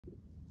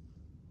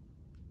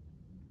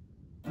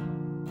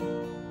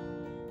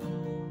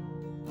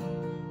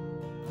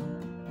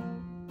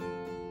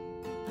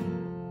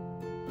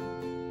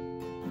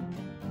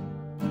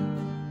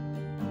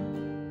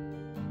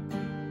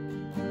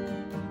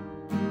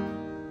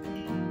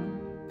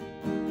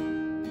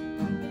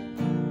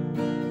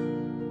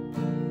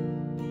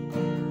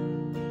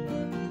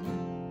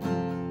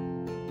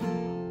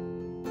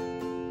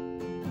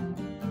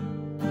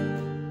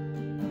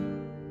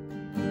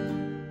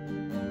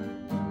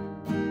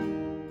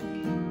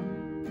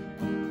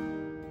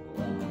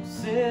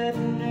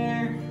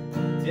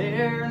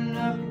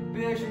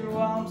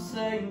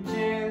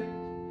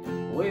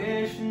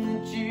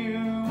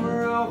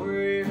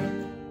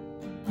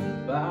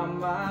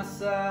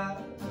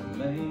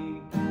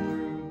making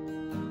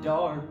through the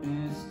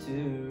darkness to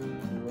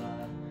the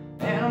light.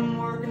 And I'm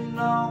working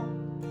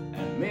on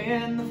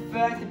admitting the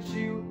fact that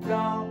you were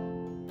gone,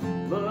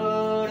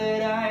 but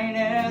it ain't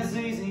as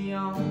easy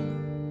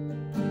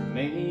on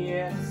me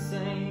as it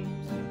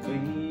seems to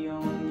be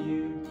on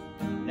you.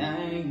 And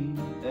ain't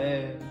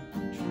that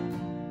true?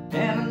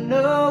 And I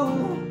know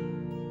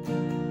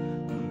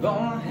I'm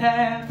gonna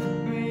have to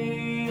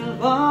be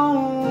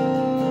alone,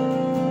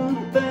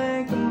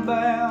 thinking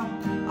about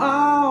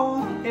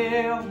all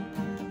hell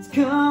that's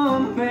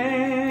come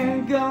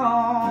and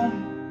gone.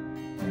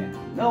 And I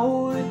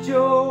know that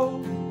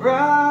you're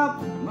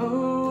probably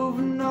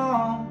moving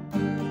on,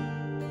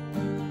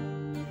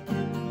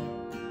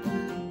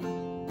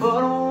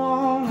 but I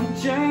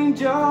wanna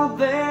change all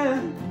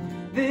that.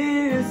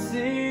 This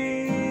is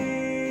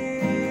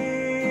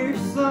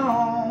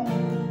song.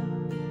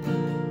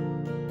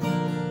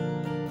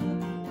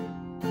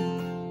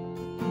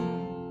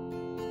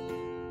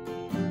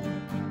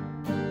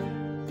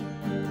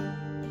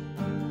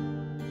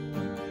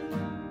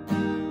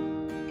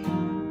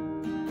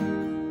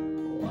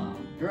 Well,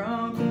 I'm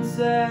drunk and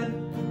sad,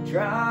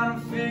 trying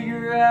to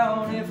figure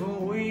out if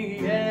we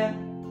had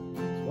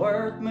it's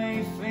worth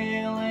me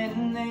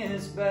feeling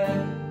this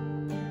bad,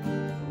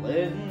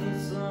 letting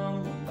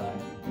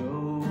somebody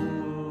go.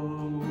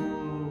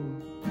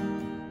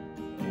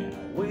 And I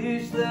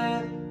wish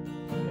that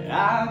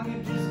I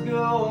could just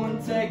go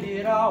and take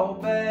it all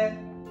back,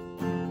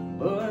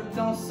 but it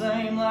don't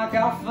seem like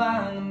I'll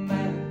find the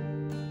map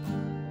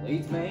that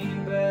leads me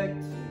back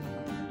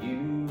to you.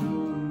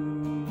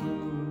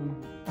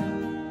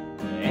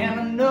 And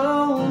I know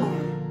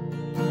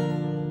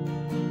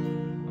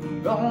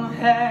I'm gonna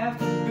have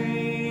to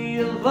be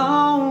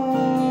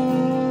alone,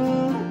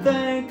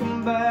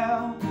 thinking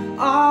about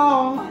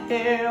all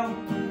hell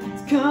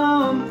that's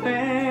come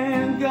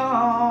and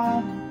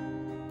gone.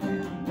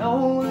 And I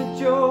know that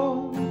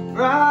you're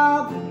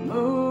probably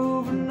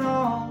moving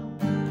on,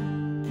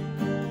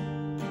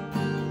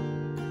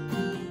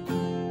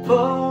 but I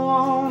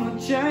wanna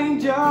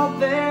change all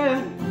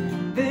that.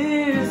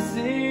 This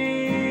is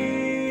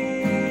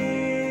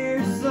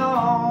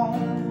song.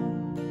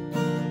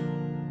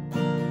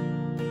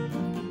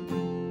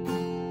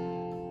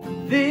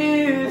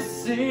 This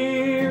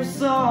is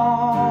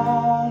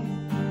song.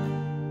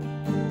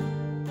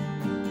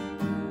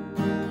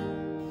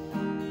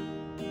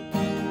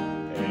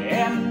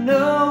 And I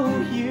know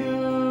you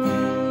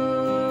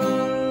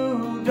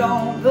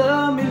don't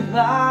love me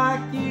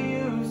like you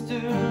used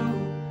to.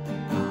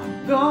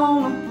 I'm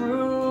gonna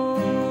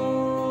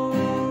prove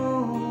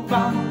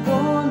I'm the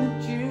one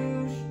that you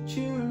should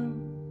choose,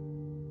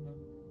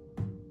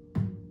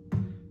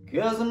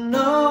 'cause I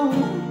know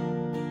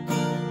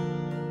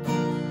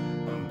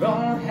I'm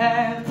gonna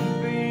have to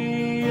be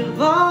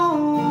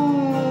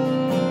alone,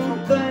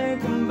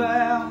 thinking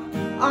about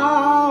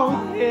all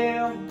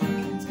hell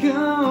that's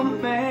come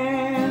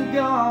and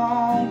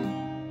gone.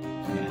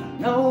 And I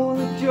know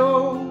that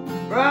you're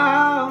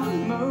probably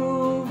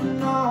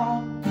moving on,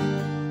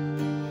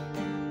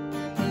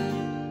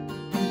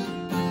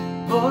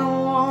 but I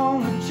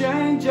wanna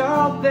change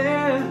all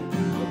that.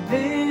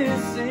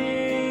 This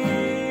is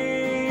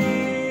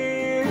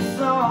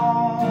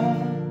song.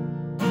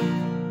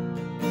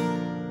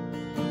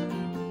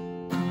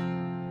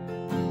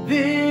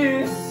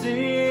 This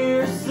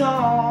is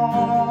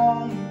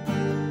song.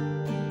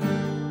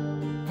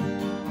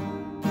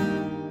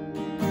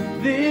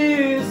 This